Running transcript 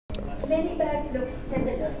Many bags look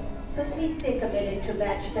similar, so please take a minute to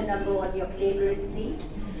match the number on your claim receipt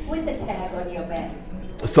with the tag on your bag.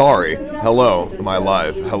 Sorry. Hello. Am I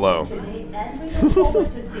live? Hello.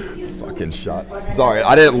 Fucking shot. Sorry,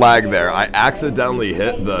 I didn't lag there. I accidentally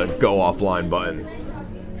hit the go offline button.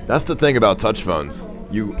 That's the thing about touch phones.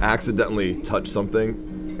 You accidentally touch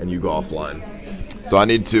something and you go offline. So I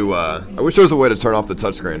need to, I wish there was a way to turn off the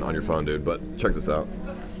touchscreen on your phone, dude, but check this out.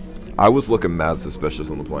 I was looking mad suspicious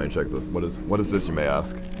on the plane. Check this. What is this, you may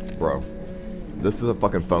ask? Bro, this is a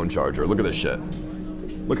fucking phone charger. Look at this shit.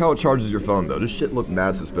 Look how it charges your phone, though. This shit looked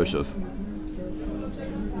mad suspicious.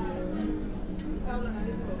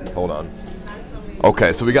 Hold on.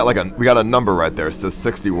 Okay, so we got a number right there. It says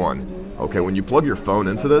 61. Okay, when you plug your phone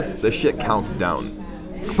into this shit counts down.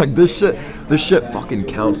 Like this shit fucking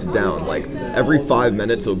counts down. Like every 5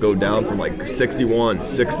 minutes it'll go down from like 61,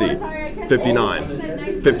 60,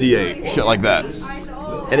 59, 58, shit like that.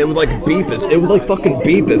 And it would like beep it would like fucking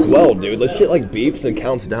beep as well, dude. This shit like beeps and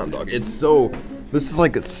counts down, dog. It's so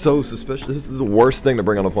it's so suspicious. This is the worst thing to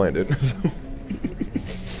bring on a plane, dude.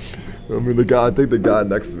 I mean, I think the guy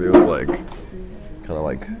next to me was like, kind of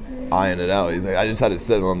like eyeing it out. He's like, I just had it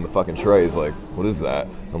sit on the fucking tray. He's like, what is that?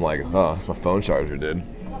 I'm like, oh, it's my phone charger, dude.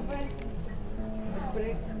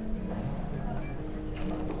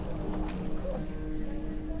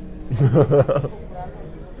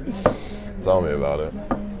 Tell me about it.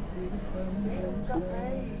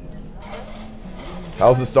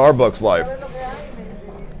 How's the Starbucks life?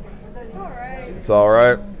 It's alright. It's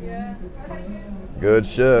alright? Yeah. Good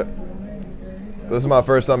shit. This is my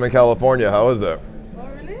first time in California. How is it? Oh,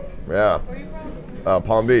 really? Yeah. Where are you from?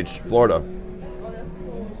 Palm Beach, Florida. Oh, that's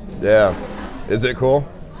cool. Yeah. Is it cool?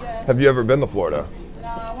 Yeah. Have you ever been to Florida? Nah,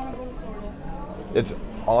 I want to go to Florida. It's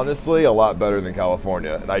honestly a lot better than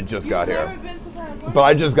California, and I just got here. You've never been to California? But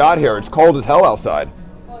I just got here. It's cold as hell outside.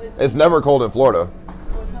 Oh, It's never cold in Florida. oh,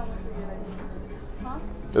 it's not what you're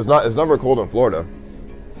getting. Huh? It's never cold in Florida.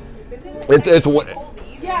 It's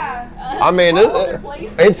Yeah. I mean,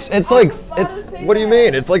 it's like, what do you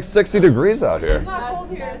mean? It's like 60 degrees out It's here. not cold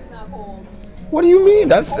here. It's not cold. What do you mean?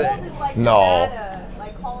 That's Cold is like no. Nevada,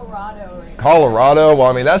 like Colorado. Right? Colorado? Well,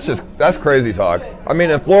 I mean, that's crazy talk. I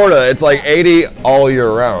mean, in Florida, it's like 80 all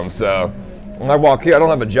year round. So when I walk here, I don't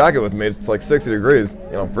have a jacket with me. It's like 60 degrees.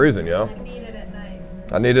 You know, I'm freezing, you know? I need it at night.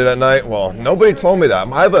 I need it at night? Well, nobody told me that.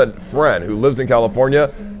 I have a friend who lives in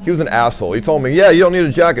California. He was an asshole. He told me, yeah, you don't need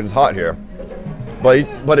a jacket. It's hot here.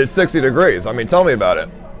 But it's 60 degrees. I mean, tell me about it,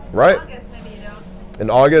 right? In August, maybe you don't. In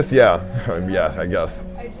August, yeah, yeah, I guess.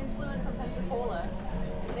 I just flew in from Pensacola,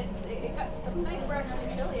 and it got some nights were actually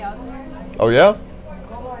chilly out there. Oh yeah? It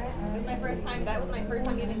was my first time. That was my first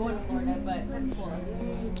time even going to Florida, but Pensacola.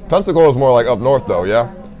 Pensacola is more like up north, though,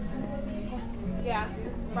 yeah. Yeah,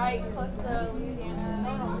 right close to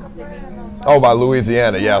Louisiana, Mississippi. Oh, by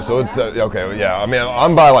Louisiana, yeah. So it's okay, yeah. I mean,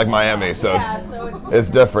 I'm by like Miami, so Yeah, so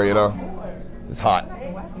it's different, you know. It's hot,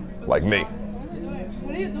 like me.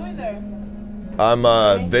 What are you doing there? I'm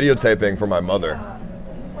videotaping for my mother.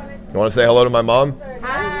 You want to say hello to my mom?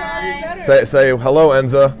 Hi. Say hello,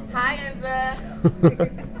 Enza. Hi, Enza.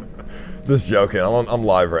 Just joking. I'm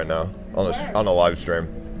live right now on a live stream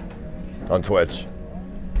on Twitch.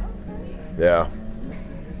 Yeah.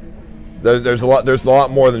 There's a lot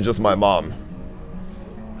more than just my mom.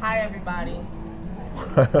 Hi, everybody.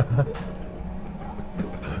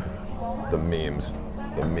 The memes,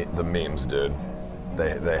 the memes, dude.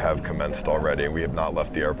 They have commenced already. We have not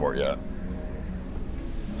left the airport yet.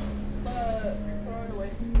 Throw it away.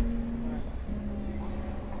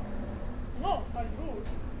 No, I do.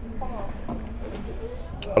 Come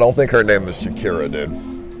on. I don't think her name is Shakira, dude.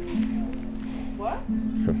 What?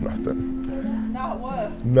 Nothing. Not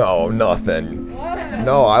what? No, nothing. What?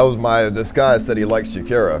 No, this guy said he likes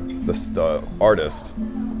Shakira, the artist.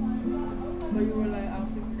 But you were like, I'll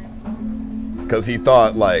pick your name. Because he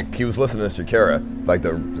thought, like, he was listening to Shakira, like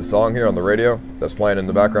the song here on the radio that's playing in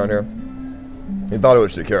the background here. He thought it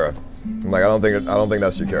was Shakira. I'm like, I don't think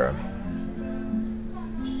that's Shakira.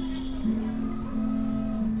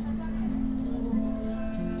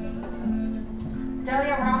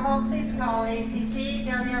 Delia Ramo, please call ACC.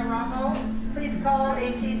 Delia Ramo, please call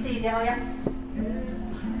ACC. Delia.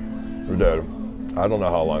 Dude, I don't know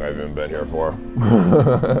how long I've even been here for.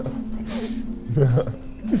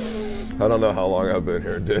 I don't know how long I've been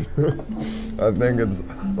here, dude. I think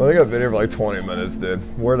I've been here for like 20 minutes, dude.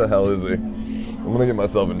 Where the hell is he? I'm gonna get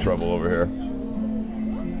myself in trouble over here.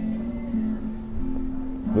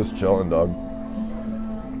 Just chilling, dog.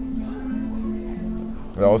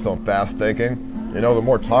 That was some fast thinking. You know, the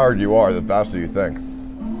more tired you are, the faster you think.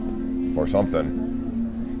 Or something.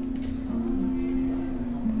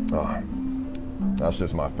 Oh, that's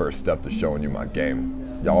just my first step to showing you my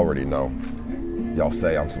game. Y'all already know. Y'all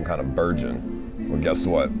say I'm some kind of virgin. Well, guess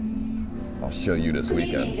what? I'll show you this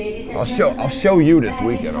weekend. I'll show you this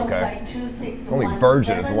weekend, okay? Only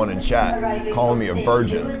virgin is the one in chat calling me a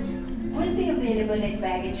virgin. Will be available in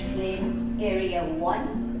baggage claim area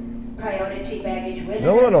 1. Priority baggage will. You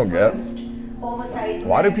know what I don't get? Oversized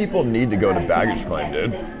Why do bags people will need to go to arrive baggage at claim,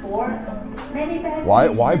 dude? exit 4. Many bags Why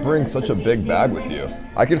will bring still such a be big bag with you?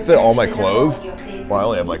 I can fit all my clothes. Well, I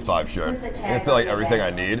only have like 5 shirts. I can fit like everything I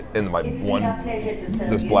need in my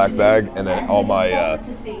this black bag, and then all my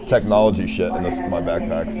technology shit in my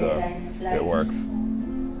backpack. So it works.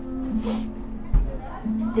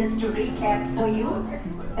 Just to recap for you,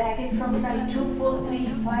 baggage from flight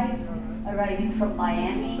 2435 arriving from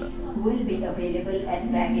Miami will be available at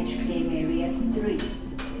baggage claim area 3.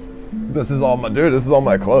 This is all my This is all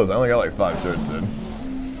my clothes. I only got like 5 shirts, dude.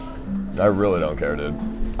 I really don't care, dude.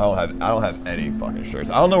 I don't have any fucking shirts.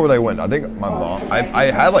 I don't know where they went. I think my mom. I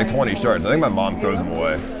had like 20 shirts. I think my mom throws them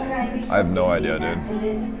away. I have no idea, dude.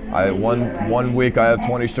 One week I have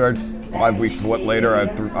 20 shirts. 5 weeks later I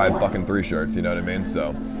have fucking 3 shirts. You know what I mean?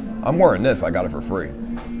 So I'm wearing this. I got it for free.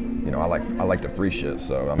 You know, I like the free shit.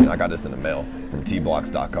 So I mean, I got this in the mail from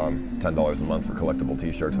tblocks.com. $10 a month for collectible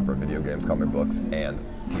T-shirts and for video games, comic books, and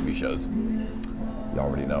TV shows. You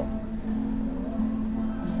already know.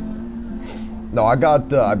 No, I got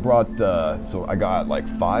like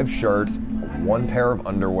 5 shirts, 1 pair of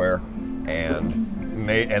underwear,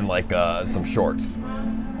 and like some shorts.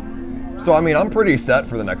 So I mean, I'm pretty set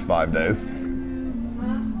for the next 5 days.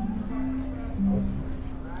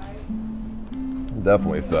 I'm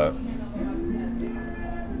definitely set.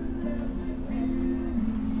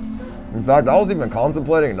 In fact, I was even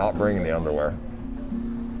contemplating not bringing the underwear.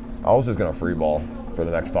 I was just gonna free ball for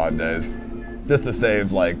the next 5 days, just to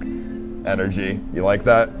save like energy. You like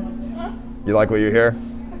that? You like what you hear?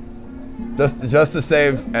 Just to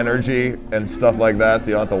save energy and stuff like that, so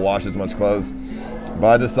you don't have to wash as much clothes. But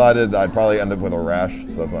I decided I'd probably end up with a rash,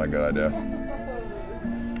 so that's not a good idea.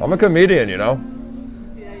 I'm a comedian, you know.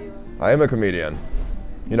 I am a comedian.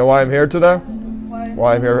 You know why I'm here today?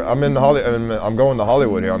 Why I'm here? I'm going to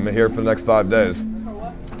Hollywood here. I'm here for the next 5 days,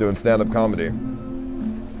 doing stand-up comedy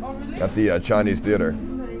at the Chinese Theater.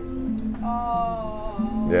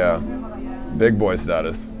 Yeah, big boy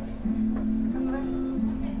status.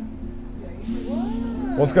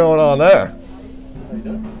 What's going on there?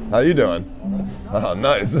 How you doing? Oh,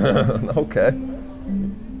 nice. Okay.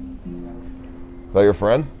 Is that your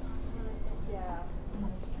friend? Yeah.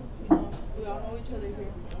 We all know each other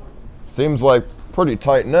here. Seems like pretty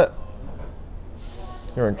tight knit.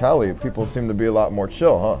 Here in Cali, people seem to be a lot more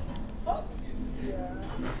chill, huh? Yeah.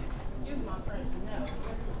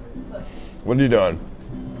 What are you doing?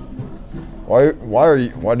 What are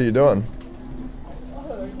you doing?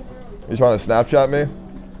 You trying to Snapchat me?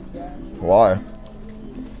 Why?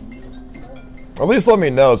 At least let me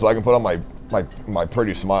know so I can put on my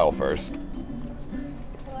pretty smile first.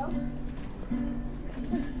 Hello?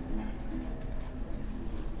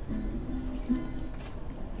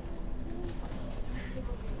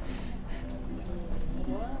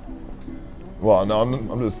 Well, no,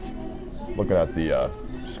 I'm just looking at the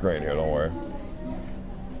screen here, don't worry.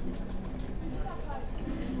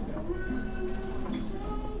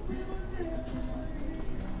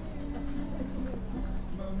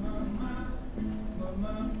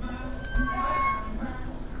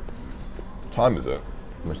 What time is it?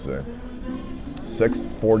 Let me see.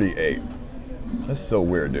 6:48. That's so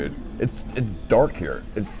weird, dude. It's dark here.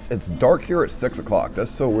 It's dark here at 6 o'clock.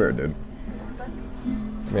 That's so weird, dude.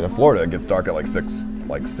 I mean, in Florida, it gets dark at like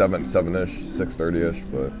 7-ish, 6:30-ish,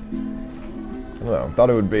 but I don't know.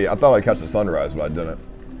 I thought I'd catch the sunrise, but I didn't.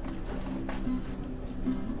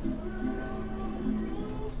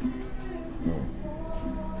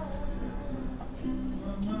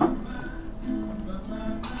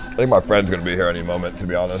 I think my friend's gonna be here any moment, to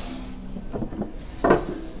be honest.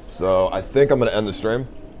 So I think I'm gonna end the stream.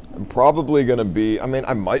 I'm probably gonna I mean,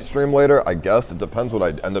 I might stream later, I guess. It depends what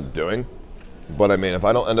I end up doing. But I mean, if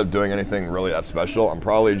I don't end up doing anything really that special, I'm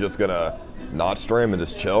probably just gonna not stream and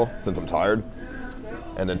just chill since I'm tired.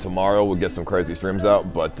 And then tomorrow we'll get some crazy streams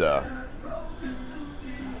out, but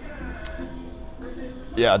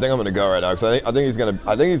yeah, I think I'm gonna go right now,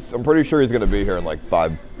 because I'm pretty sure he's gonna be here in like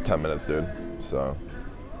 5-10 minutes, dude. So,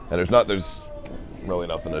 and there's really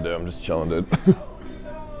nothing to do. I'm just chilling, dude.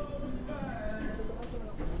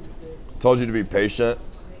 Told you to be patient,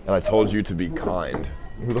 and I told you to be kind.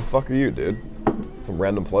 Who the fuck are you, dude? Some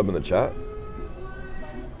random pleb in the chat?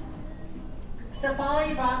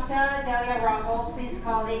 Safali Bhakta Delia Rahul, please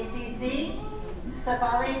call ACC.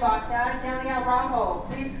 Savali Bhakta Delia Bravo,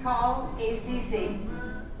 please call ACC.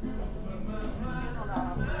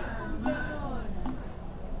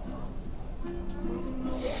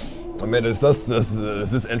 I mean, is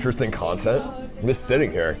this interesting content? I'm just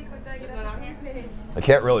sitting here. I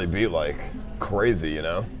can't really be like crazy, you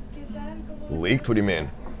know? Leaked? What do you mean?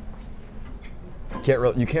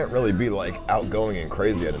 You can't really be like outgoing and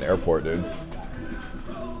crazy at an airport, dude.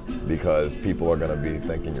 Because people are gonna be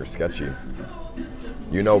thinking you're sketchy.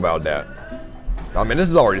 You know about that. I mean, this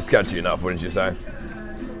is already sketchy enough, wouldn't you say?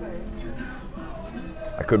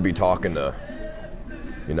 I could be talking to,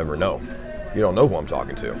 you never know. You don't know who I'm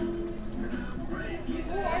talking to.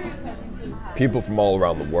 People from all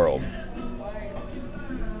around the world.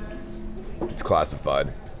 It's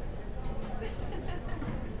classified.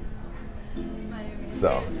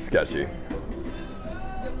 So, sketchy.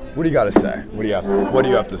 What do you gotta say? What do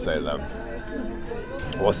you have to say to them?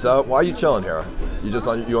 What's up? Why are you chilling here?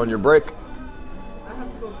 You on your break? I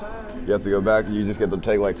have to go back. You have to go back? You just get to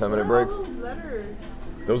take like 10-minute breaks?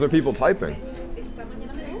 Those are people typing.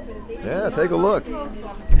 Yeah, take a look.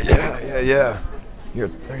 Yeah. Here,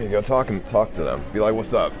 there you go. Talk to them. Be like,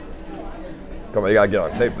 what's up? Come on, you gotta get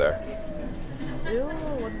on tape there. Ew,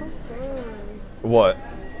 what the fuck? What?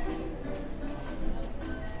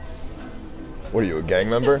 What are you, a gang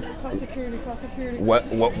member? Cross security.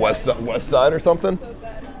 What west side or something?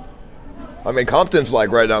 I mean, Compton's like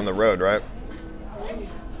right down the road, right?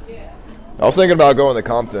 I was thinking about going to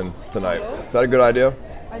Compton tonight. Is that a good idea?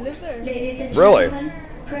 I live there. Ladies and Really? gentlemen,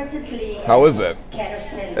 presently How is it?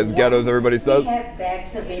 Carousel As ghetto as everybody says? We have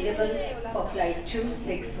bags available for flight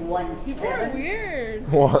 2617. People are weird.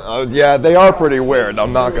 Well, yeah, they are pretty weird.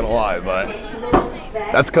 I'm not gonna lie, but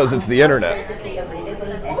that's because it's the internet. Presently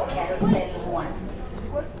available at Carousel 1.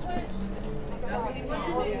 What's Twitch?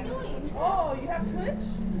 Oh, you have Twitch?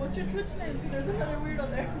 What's your Twitch name? There's another weirdo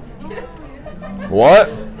there. I'm just kidding. What?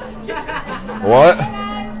 What?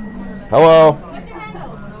 Hello? What's your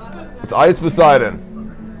handle? It's Ice Poseidon.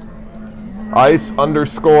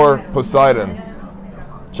 Ice_Poseidon.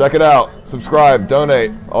 Check it out. Subscribe,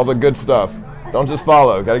 donate, all the good stuff. Don't just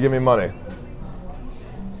follow. Gotta give me money.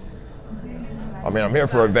 I mean, I'm here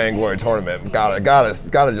for a Vainglory tournament. Gotta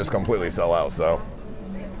just completely sell out. So.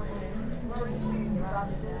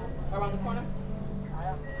 Around the corner?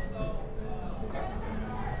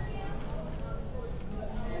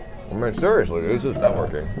 I mean, seriously, this is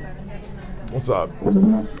networking. What's up?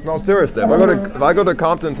 No, seriously. If I go to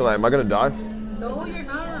Compton tonight, am I gonna die? No, you're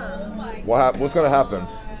not. What's gonna happen?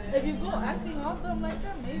 If you go acting off them like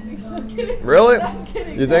that, maybe. I'm kidding. Really? I'm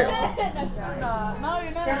kidding. You think? No,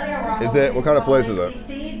 you're not. Is it? What kind of place is it?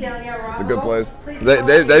 It's a good place.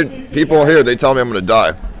 People here. They tell me I'm gonna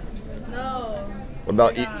die. No.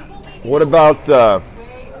 What about Yeah.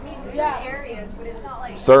 Areas, but it's not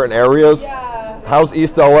like. certain areas? Yeah. How's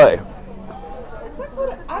East LA? It's like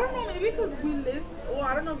what? I don't know. Maybe because we live. Well,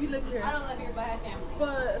 I don't know if you live here. I don't live here, but I have family.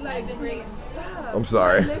 But like, stop. I'm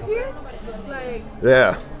sorry. You live here? Like,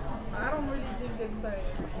 Yeah. I don't really think it's like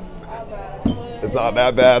that bad. But It's not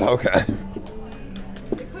that bad. Okay.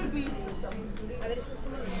 It could be.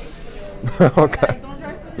 Okay. Like, don't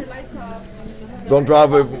drive with your lights off. Don't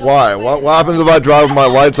drive it. Why? What happens if I drive with my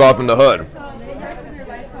lights off in the hood? Don't drive with your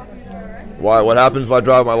lights off either, alright? Why? What happens if I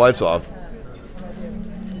drive my lights off?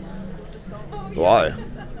 Why?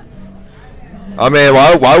 I mean,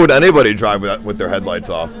 why would anybody drive with their headlights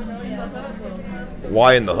off?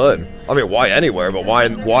 Why in the hood? I mean, why anywhere, but why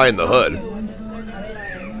in the hood?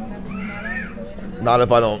 Not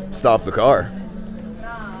if I don't stop the car.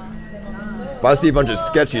 If I see a bunch of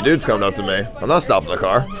sketchy dudes coming up to me, I'm not stopping the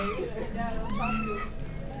car.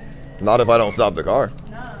 Not if I don't stop the car.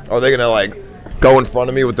 Are they gonna like go in front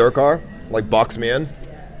of me with their car? Like box me in?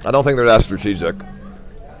 I don't think they're that strategic.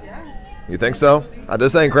 You think so?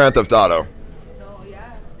 This ain't Grand Theft Auto. No,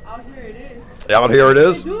 yeah. Out here it is. Out here it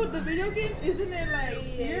is? Dude, the video game, isn't it like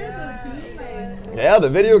here, the scene? Like, Yeah, the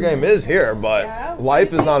video game is here, but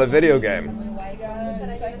life is not a video game. well,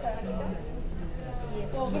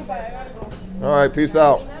 goodbye, I gotta go. All right, peace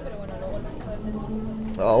out.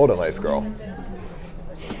 Oh, what a nice girl.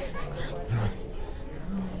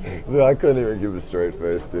 Dude, I couldn't even give a straight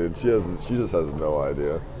face, dude. She just has no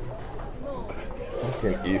idea.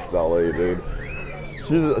 Fucking East LA, dude.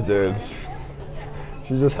 She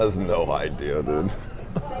just has no idea, dude.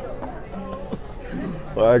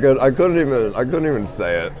 Like, I couldn't even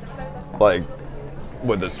say it, like,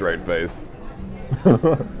 with a straight face.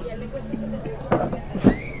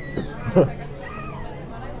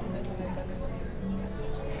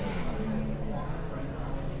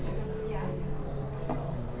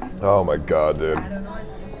 Oh my god, dude.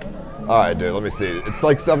 All right, dude, let me see. It's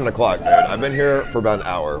like 7 o'clock, dude. I've been here for about an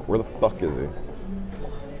hour. Where the fuck is he?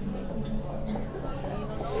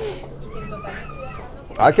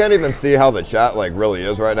 I can't even see how the chat like really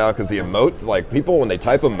is right now because the emote, like people when they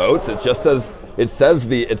type emotes, it just says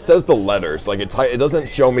the letters. Like it doesn't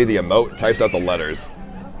show me the emote, it types out the letters.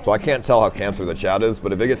 So I can't tell how cancer the chat is,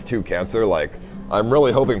 but if it gets too cancer, like I'm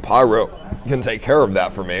really hoping Pyro can take care of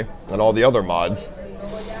that for me and all the other mods.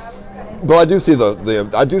 But I do see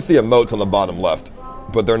I do see emotes on the bottom left,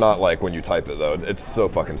 but they're not like when you type it though. It's so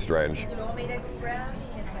fucking strange.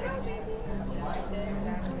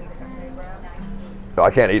 I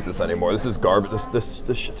can't eat this anymore. This is garbage. This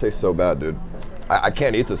shit tastes so bad, dude. I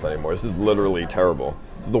can't eat this anymore. This is literally terrible.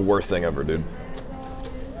 This is the worst thing ever, dude.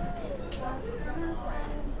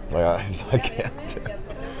 I can't. Dude.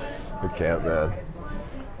 I can't, man.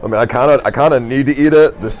 I mean, I kind of need to eat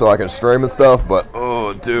it just so I can stream and stuff. But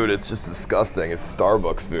oh, dude, it's just disgusting. It's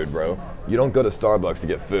Starbucks food, bro. You don't go to Starbucks to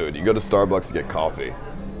get food. You go to Starbucks to get coffee.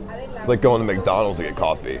 It's like going to McDonald's to get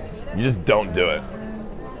coffee. You just don't do it.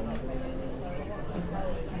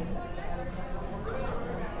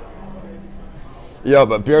 Yo,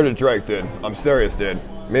 but bearded Drake, dude. I'm serious, dude.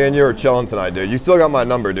 Me and you are chilling tonight, dude. You still got my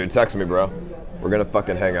number, dude. Text me, bro. We're gonna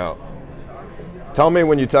fucking hang out. Tell me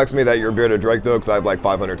when you text me that you're bearded Drake, though, because I have like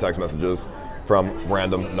 500 text messages from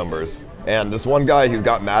random numbers. And this one guy, he's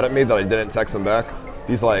got mad at me that I didn't text him back.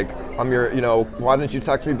 He's like, why didn't you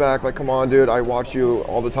text me back? Like, come on, dude. I watch you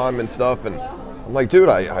all the time and stuff. And I'm like, dude,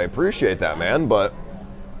 I appreciate that, man, but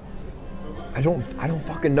I don't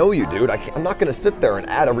fucking know you, dude. I'm not gonna sit there and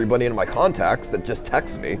add everybody into my contacts that just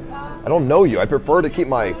text me. I don't know you. I prefer to keep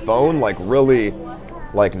my phone like really,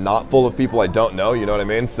 like not full of people I don't know. You know what I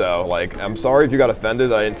mean? So like, I'm sorry if you got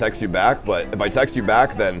offended that I didn't text you back, but if I text you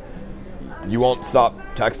back, then you won't stop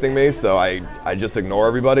texting me. So I just ignore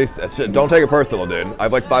everybody. Don't take it personal, dude. I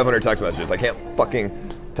have like 500 text messages. I can't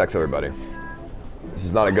fucking text everybody. This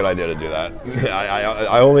is not a good idea to do that.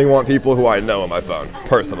 I only want people who I know on my phone,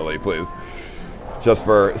 personally, please. Just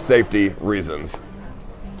for safety reasons.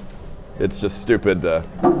 It's just stupid to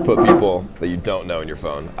put people that you don't know in your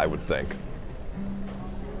phone, I would think.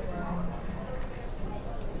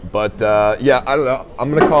 But yeah, I don't know.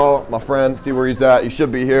 I'm gonna call my friend, see where he's at. He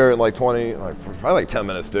should be here in like probably like 10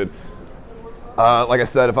 minutes, dude. Like I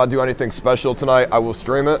said, if I do anything special tonight, I will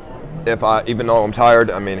stream it. Even though I'm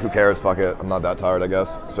tired, I mean, who cares? Fuck it. I'm not that tired, I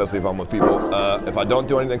guess, especially if I'm with people. If I don't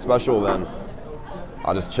do anything special, then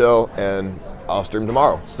I'll just chill and I'll stream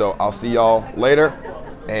tomorrow. So I'll see y'all later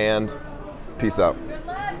and peace out.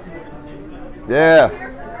 Yeah.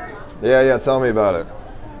 Tell me about it.